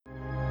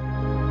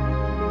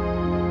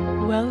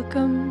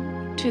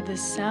Welcome to the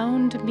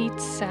Sound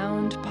Meets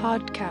Sound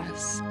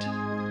podcast.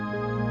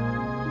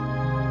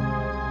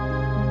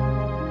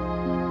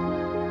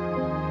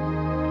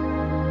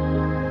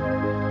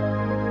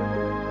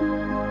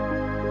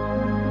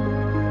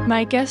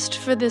 My guest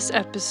for this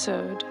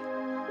episode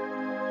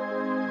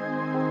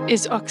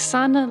is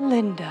Oksana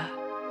Linde,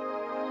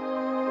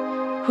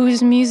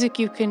 whose music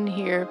you can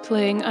hear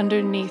playing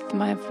underneath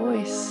my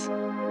voice.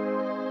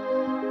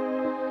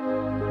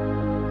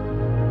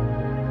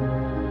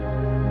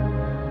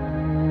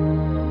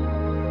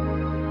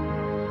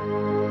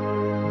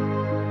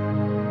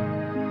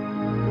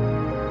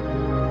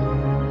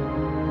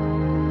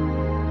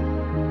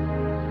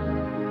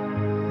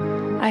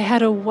 I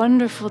had a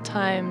wonderful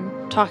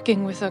time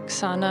talking with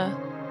Oksana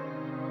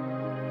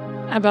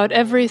about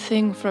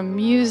everything from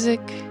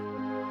music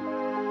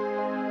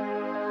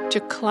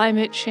to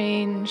climate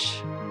change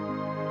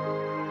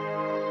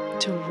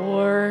to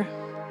war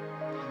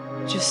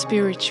to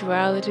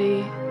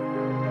spirituality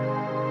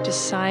to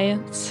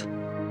science.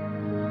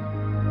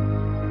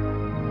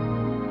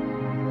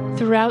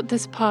 Throughout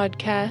this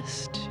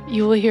podcast,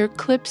 you will hear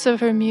clips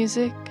of her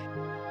music.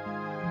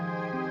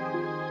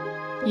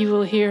 You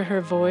will hear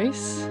her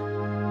voice,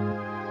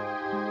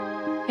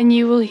 and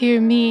you will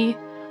hear me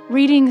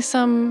reading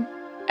some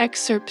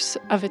excerpts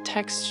of a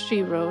text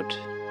she wrote.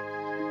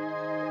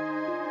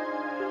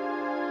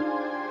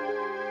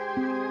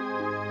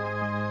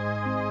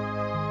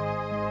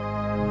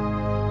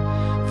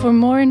 For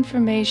more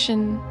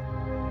information,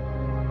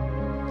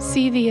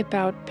 see the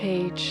About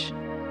page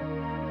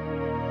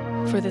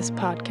for this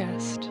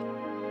podcast.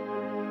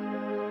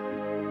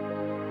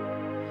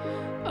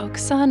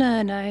 Oksana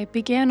and I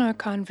began our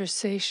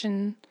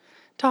conversation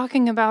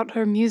talking about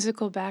her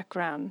musical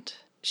background.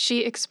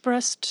 She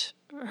expressed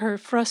her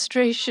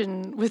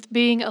frustration with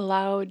being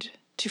allowed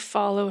to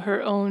follow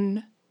her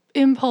own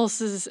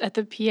impulses at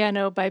the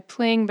piano by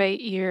playing by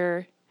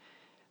ear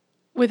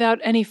without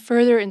any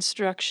further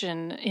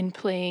instruction in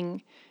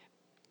playing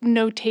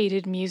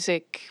notated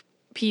music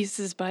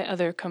pieces by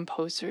other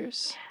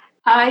composers.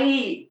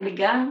 I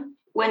began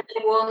when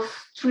I was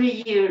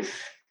 3 years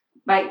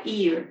by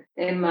ear,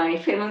 and my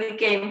family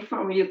came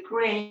from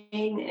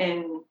Ukraine,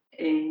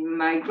 and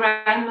my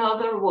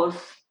grandmother was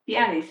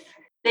pianist.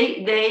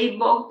 They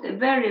bought a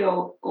very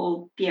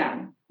old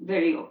piano,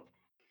 very old,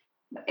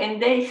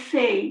 and they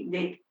say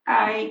that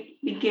I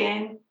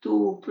began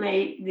to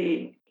play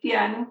the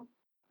piano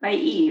by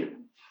ear.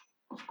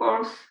 Of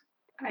course,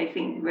 I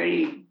think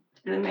very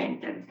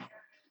elementary.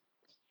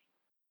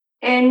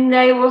 And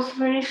I was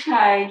very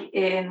shy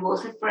and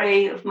was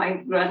afraid of my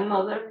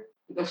grandmother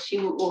because she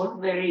was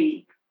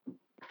very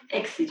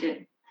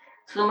exigent.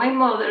 So my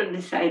mother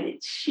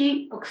decided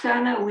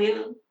Oksana,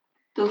 will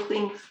do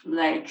things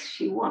like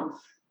she wants.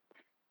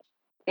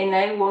 And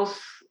I was,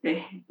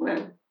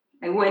 well,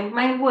 I went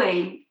my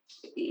way.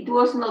 It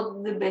was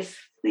not the best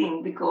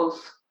thing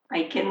because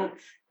I cannot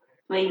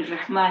play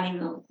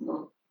Rachmaninoff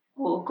or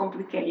all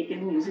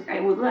complicated music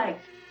I would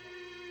like.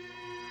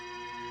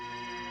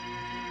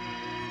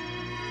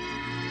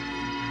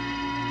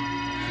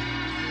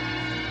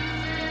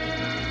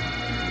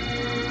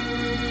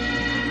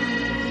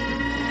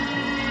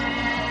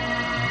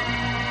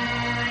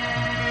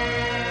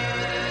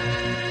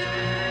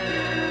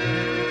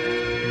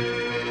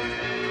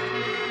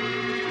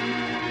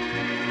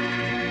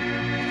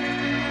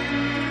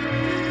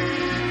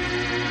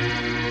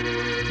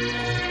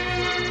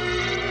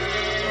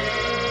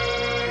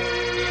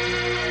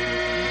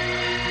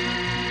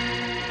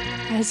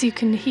 As you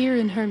can hear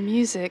in her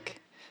music,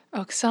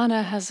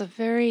 Oksana has a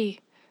very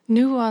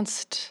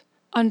nuanced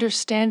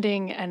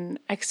understanding and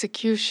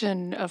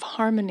execution of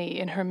harmony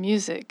in her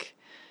music.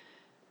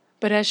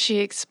 But as she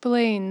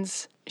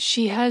explains,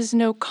 she has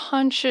no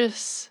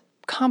conscious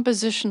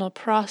compositional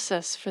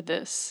process for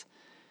this.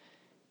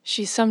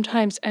 She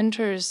sometimes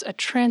enters a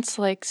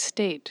trance-like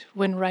state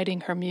when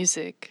writing her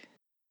music.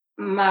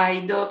 My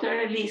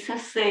daughter Elisa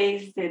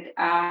says that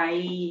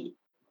I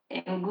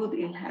am good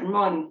in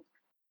harmony.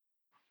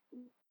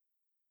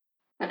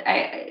 But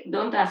I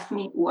don't ask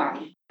me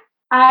why.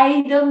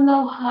 I don't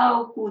know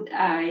how could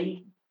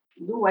I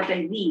do what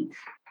I did.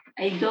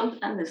 I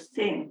don't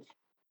understand.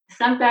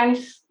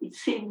 Sometimes it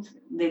seems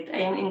that I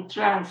am in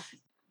trance,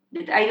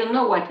 that I don't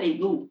know what I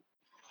do.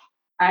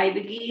 I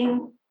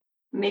begin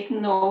make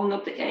no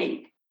not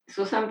I.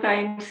 So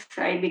sometimes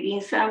I begin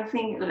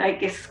something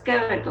like a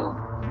skeleton.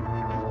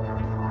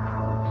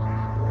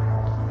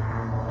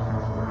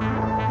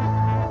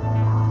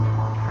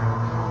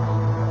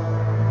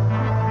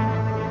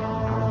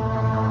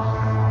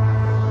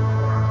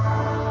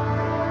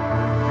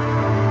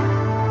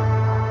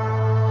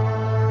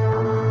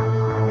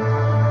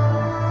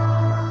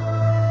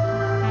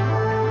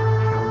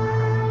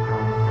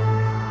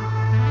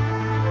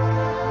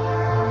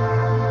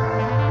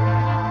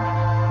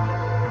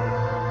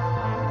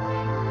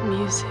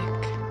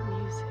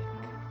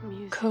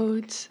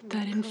 Codes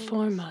that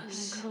inform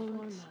us,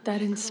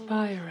 that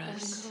inspire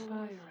us,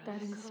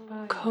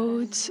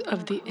 codes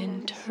of the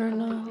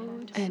internal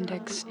and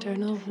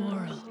external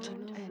world.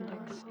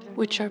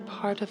 which are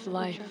part of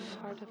life,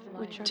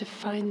 to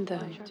find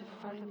them,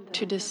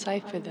 to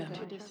decipher them.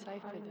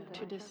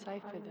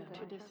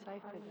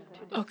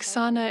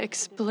 Oksana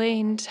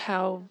explained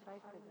how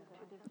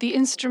the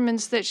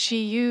instruments that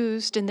she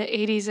used in the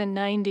 80s and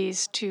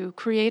 90s to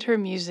create her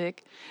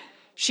music,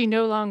 she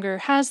no longer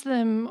has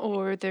them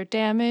or they're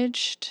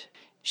damaged.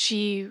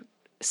 She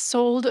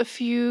sold a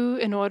few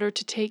in order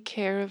to take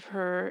care of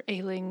her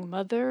ailing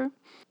mother.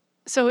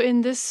 So,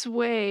 in this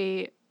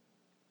way,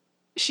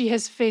 she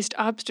has faced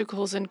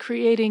obstacles in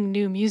creating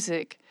new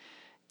music,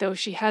 though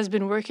she has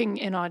been working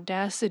in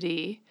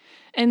Audacity.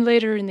 And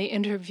later in the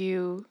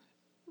interview,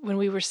 when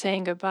we were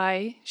saying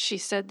goodbye, she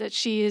said that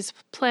she is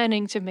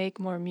planning to make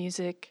more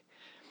music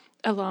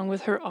along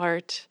with her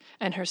art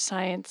and her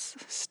science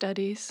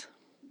studies.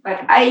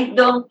 But I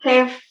don't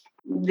have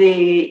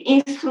the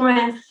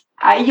instruments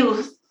I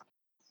used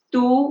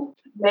to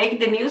make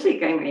the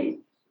music I made.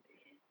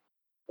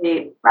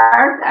 The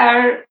part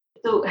are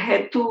to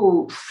had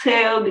to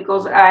sell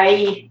because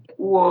I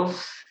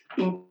was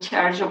in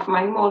charge of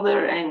my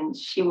mother and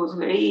she was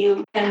very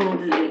ill.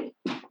 And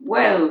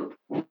well,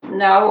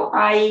 now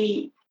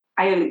I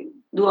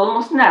do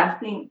almost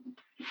nothing.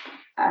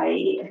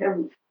 I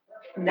have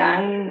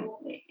done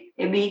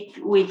a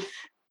bit with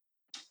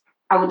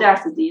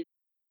Audacity.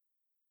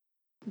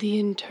 The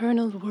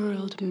internal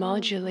world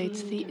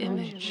modulates the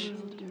image,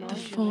 the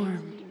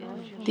form,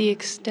 the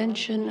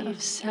extension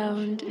of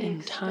sound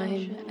in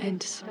time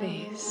and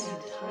space.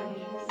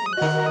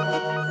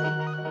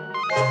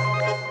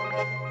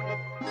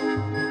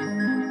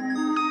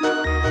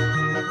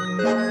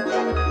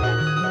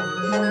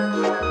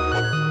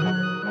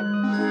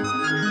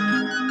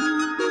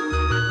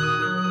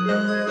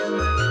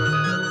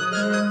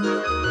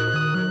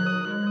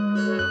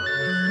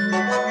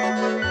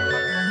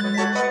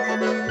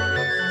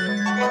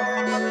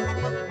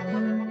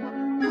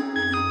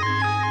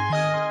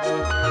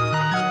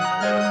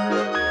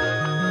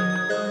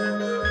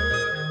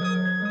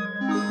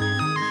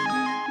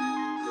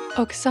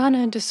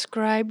 Oksana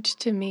described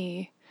to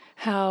me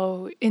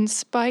how, in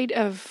spite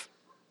of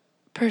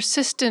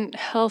persistent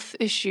health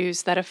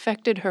issues that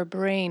affected her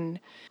brain,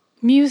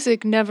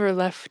 music never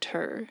left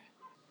her.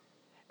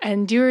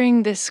 And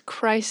during this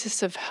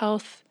crisis of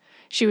health,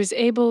 she was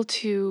able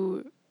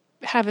to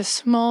have a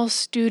small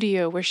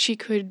studio where she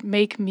could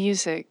make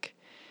music,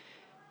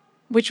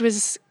 which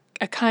was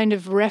a kind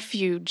of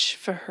refuge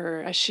for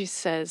her, as she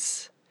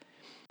says.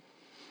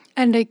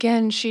 And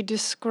again, she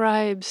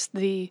describes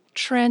the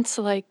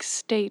trance-like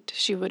state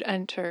she would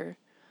enter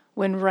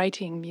when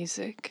writing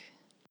music.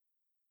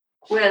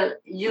 Well,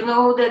 you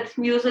know that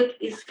music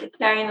is a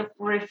kind of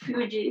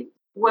refuge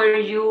where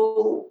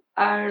you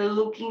are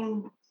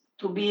looking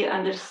to be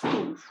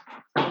understood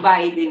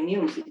by the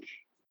music,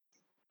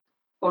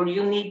 or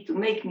you need to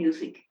make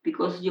music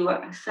because you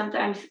are,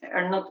 sometimes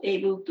are not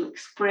able to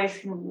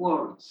express in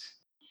words.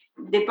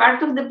 The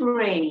part of the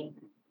brain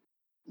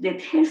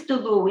that has to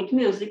do with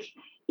music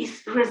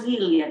is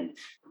resilient.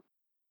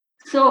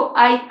 So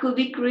I could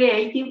be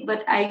creative,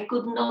 but I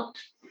could not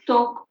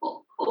talk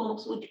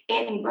almost with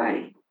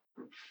anybody.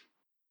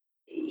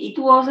 It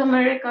was a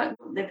miracle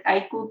that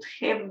I could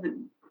have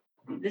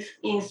this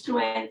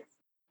instrument.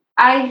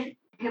 I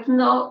have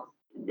no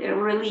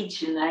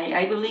religion.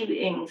 I believe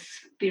in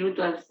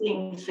spiritual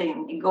things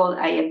and God.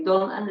 I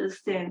don't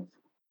understand,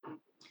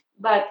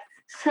 but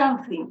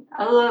something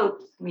allowed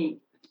me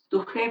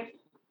to have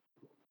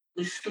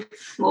this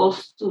small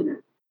studio.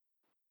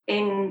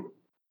 And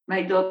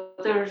my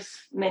daughters,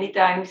 many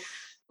times,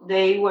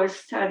 they were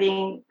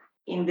studying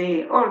in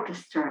the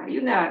orchestra.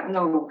 You know,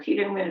 no,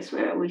 here in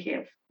Venezuela we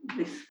have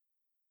this.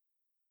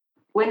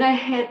 When I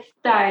had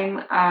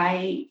time,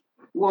 I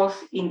was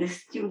in the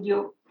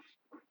studio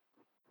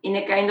in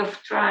a kind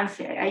of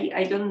trance.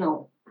 I don't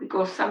know,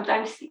 because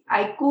sometimes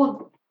I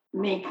could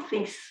make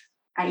things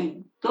I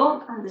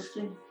don't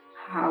understand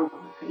how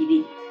I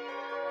did.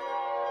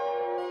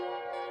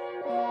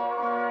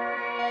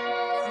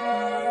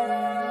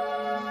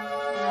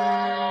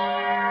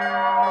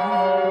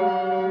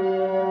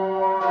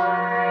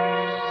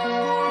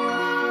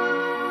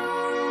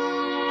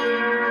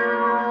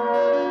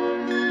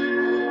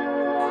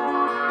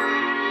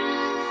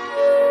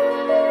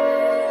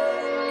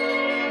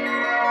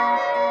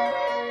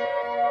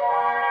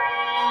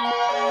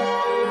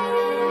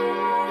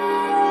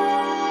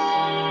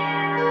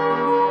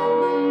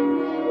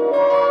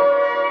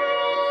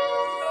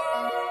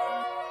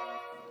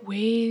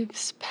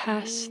 Waves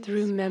pass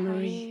through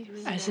memory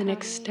as an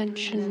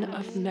extension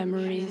of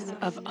memories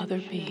of other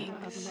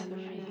beings.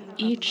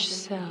 Each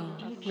cell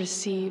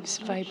receives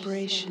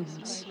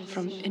vibrations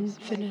from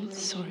infinite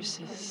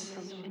sources.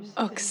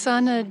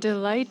 Oksana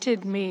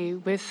delighted me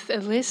with a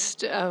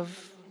list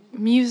of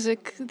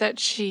music that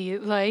she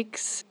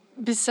likes,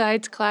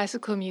 besides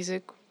classical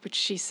music, which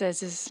she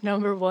says is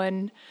number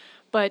one,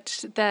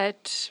 but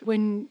that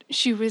when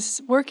she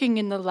was working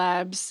in the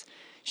labs,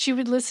 she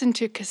would listen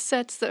to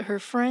cassettes that her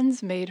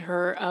friends made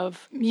her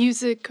of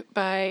music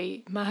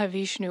by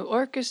Mahavishnu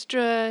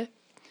Orchestra,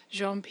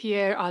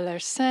 Jean-Pierre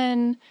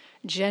Alarcen,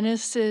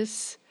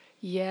 Genesis,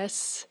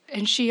 Yes,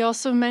 and she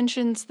also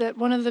mentions that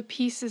one of the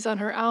pieces on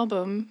her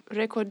album,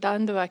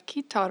 Recordando a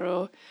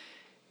Kitaro,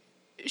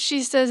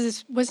 she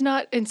says was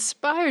not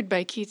inspired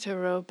by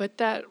Kitaro, but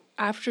that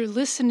after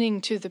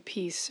listening to the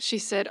piece, she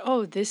said,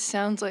 "Oh, this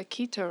sounds like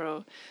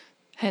Kitaro,"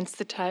 hence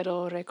the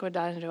title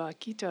Recordando a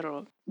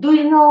Kitaro. Do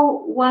you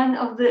know one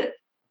of the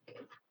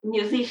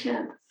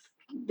musicians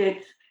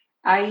that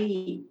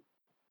I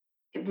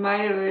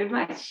admire very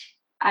much?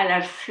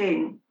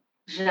 Alarcén,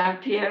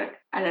 Jean-Pierre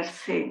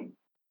Alarcén.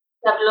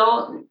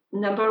 Tableau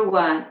number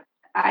one.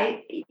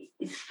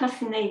 It's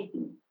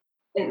fascinating.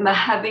 And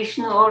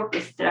Mahavishnu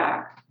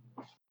Orchestra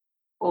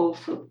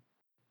also.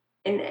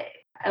 And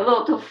a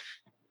lot of,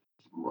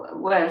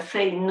 well,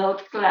 say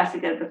not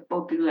classical but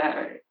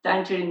popular,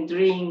 Tangerine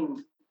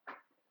Dream,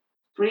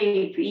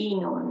 Free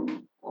Pino,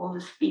 and all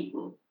these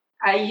people.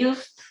 I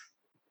used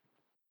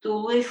to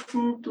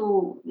listen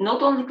to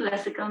not only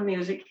classical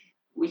music,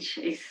 which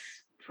is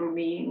for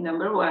me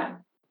number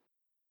one,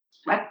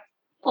 but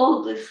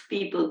all these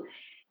people,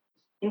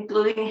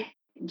 including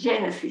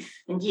Genesis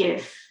and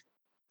Yes.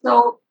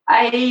 So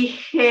I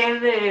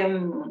had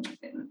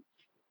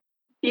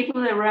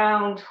people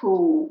around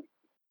who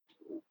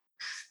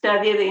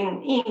studied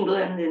in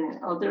England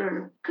and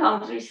other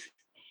countries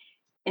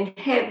and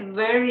had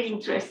very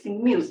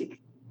interesting music.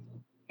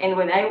 And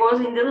when I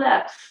was in the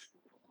labs,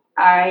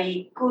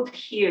 I could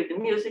hear the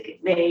music.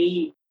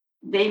 They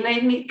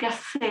made me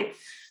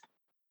cassettes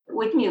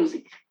with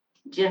music.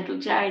 Gentle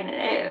Giant,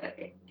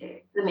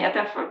 the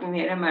metaphor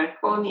Mira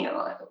Marconi,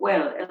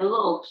 well, a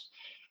lot.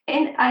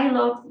 And I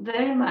love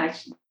very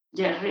much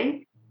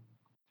Jarre.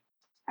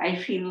 I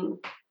feel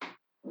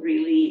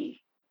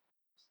really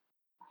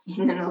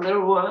in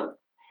another world.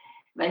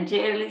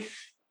 Vangelis,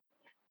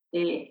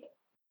 uh,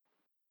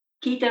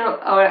 Keter,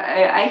 or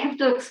I have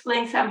to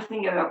explain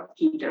something about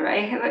Keter. I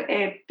have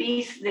a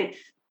piece that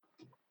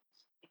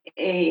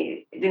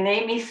the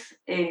name is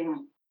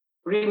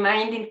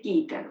Reminding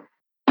Keter.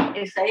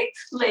 As I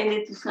explained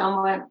it to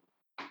someone,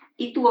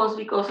 it was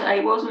because I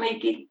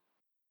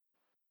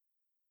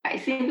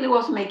simply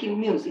was making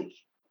music,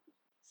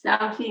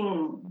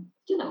 something,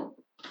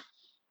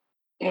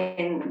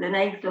 and then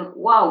I thought,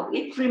 wow,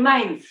 it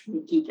reminds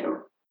me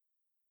Keter.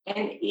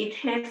 And it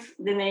has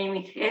the name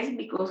it has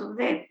because of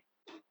that,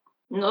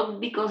 not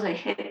because I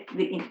had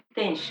the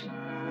intention.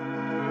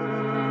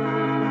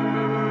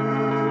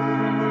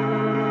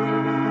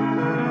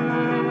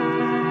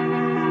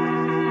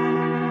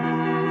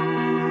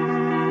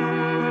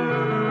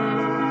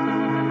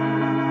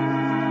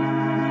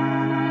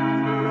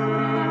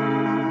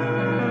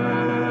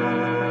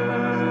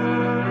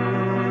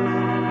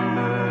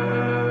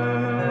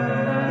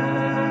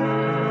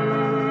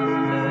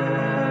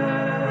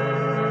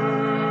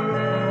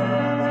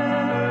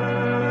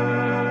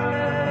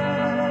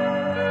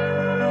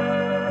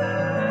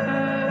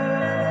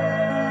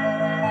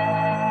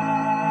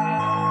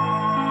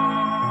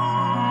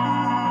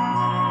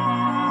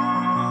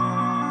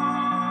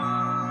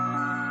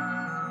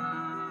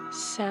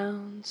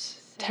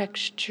 Sounds,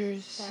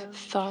 textures,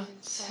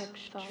 thoughts,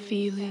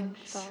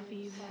 feelings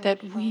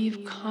that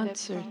weave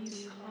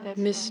concerts,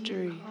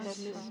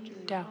 mysteries,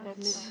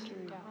 doubts,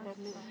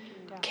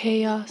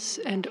 chaos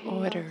and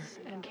order,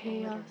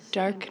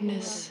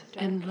 darkness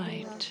and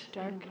light,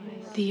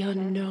 the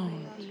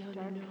unknown,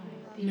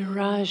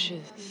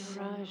 mirages.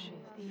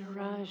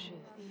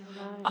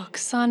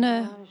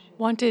 Oksana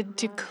wanted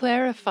to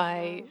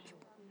clarify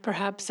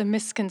perhaps a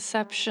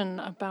misconception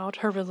about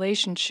her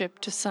relationship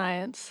to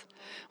science,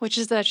 which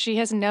is that she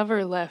has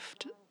never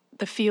left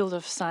the field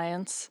of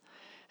science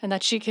and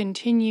that she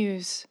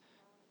continues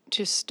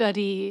to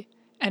study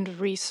and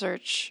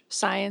research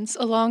science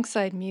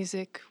alongside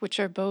music, which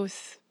are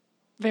both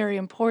very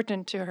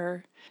important to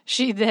her.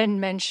 She then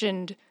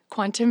mentioned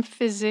quantum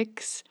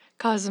physics,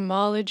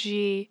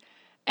 cosmology,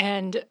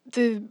 and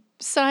the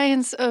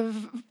science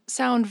of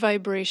sound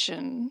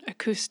vibration,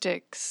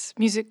 acoustics,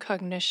 music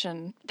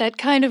cognition, that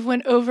kind of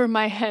went over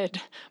my head,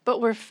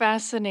 but were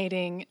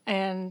fascinating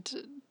and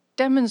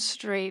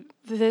demonstrate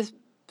the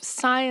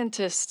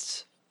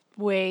scientist's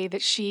way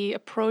that she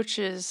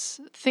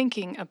approaches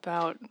thinking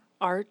about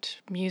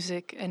art,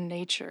 music, and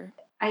nature.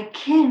 I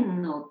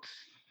cannot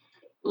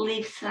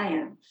leave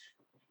science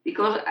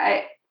because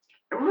I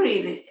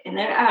read in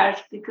an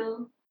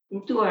article,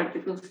 in two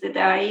articles, that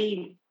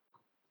I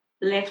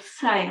left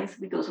science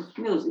because of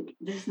music.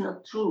 This is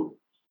not true.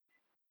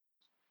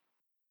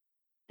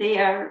 They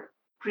are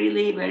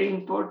really very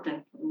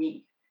important for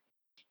me.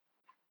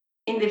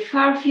 In the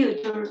far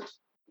future,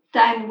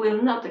 time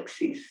will not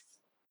exist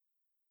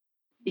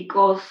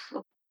because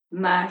of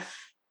mass,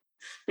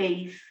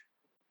 space,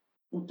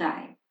 and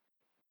time.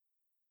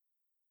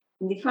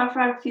 In the far,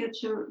 far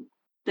future,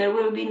 there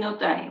will be no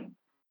time.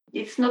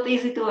 It's not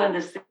easy to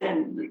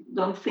understand.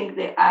 Don't think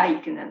that I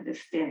can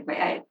understand.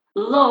 But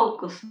low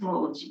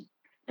cosmology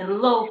and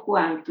low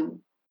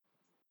quantum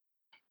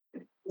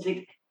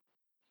physics,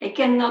 I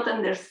cannot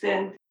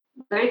understand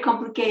very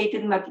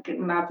complicated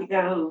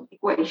mathematical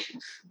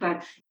equations,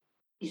 but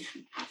it's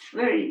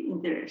very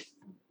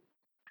interesting.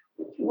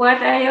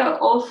 what I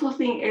also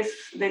think is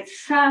that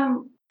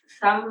some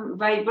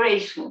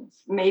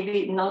vibrations,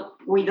 maybe not,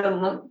 we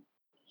don't not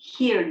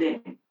hear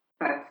them,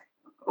 but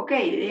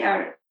okay, they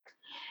are,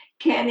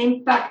 can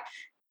impact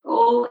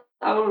all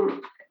our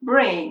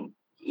brain.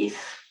 Is,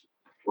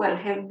 well,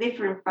 have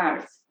different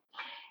parts,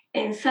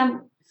 and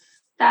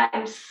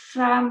sometimes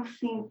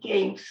something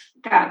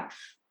comes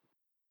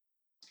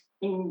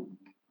in,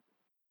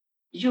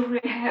 you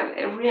have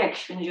a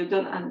reaction you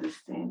don't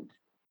understand.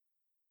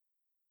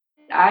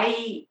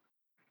 I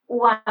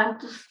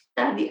want to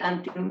study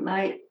until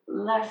my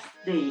last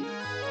day.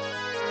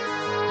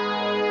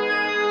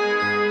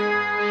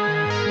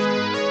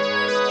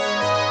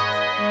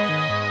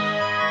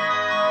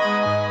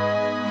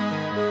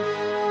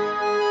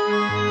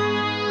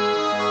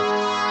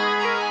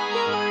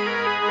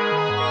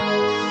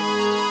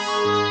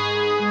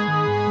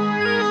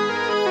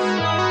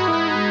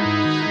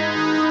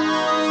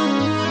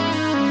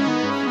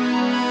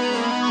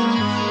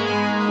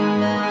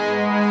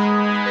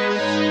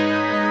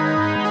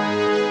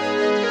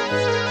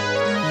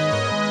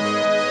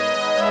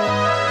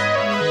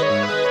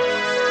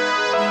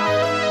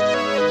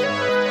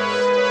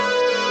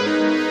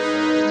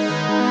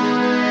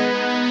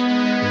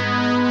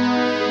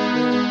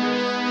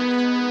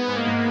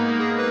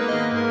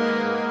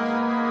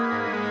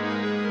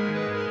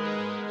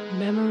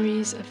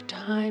 Memories of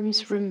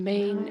times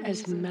remain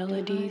as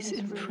melodies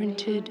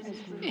imprinted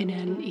in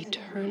an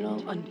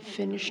eternal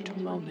unfinished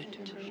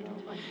moment,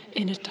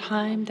 in a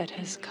time that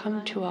has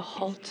come to a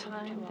halt,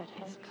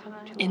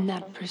 in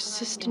that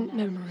persistent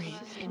memory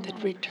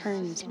that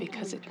returns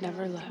because it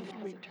never left.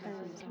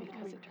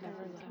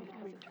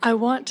 I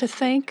want to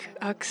thank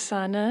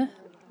Oksana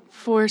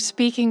for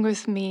speaking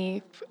with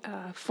me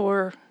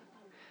for,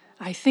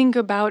 I think,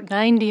 about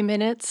 90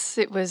 minutes.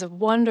 It was a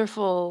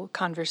wonderful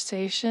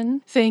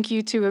conversation. Thank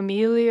you to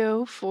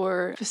Emilio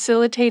for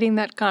facilitating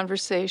that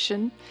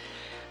conversation.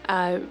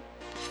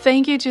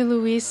 Thank you to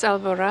Luis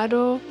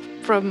Alvarado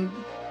from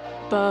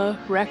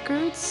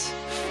Records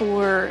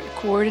for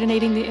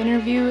coordinating the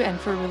interview and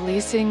for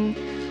releasing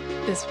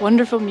this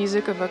wonderful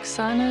music of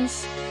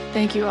Oksana's.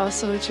 Thank you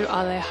also to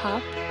Ale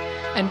Hap.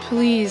 And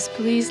please,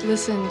 please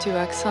listen to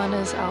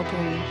Oksana's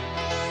album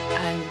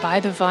and buy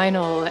the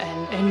vinyl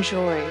and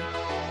enjoy.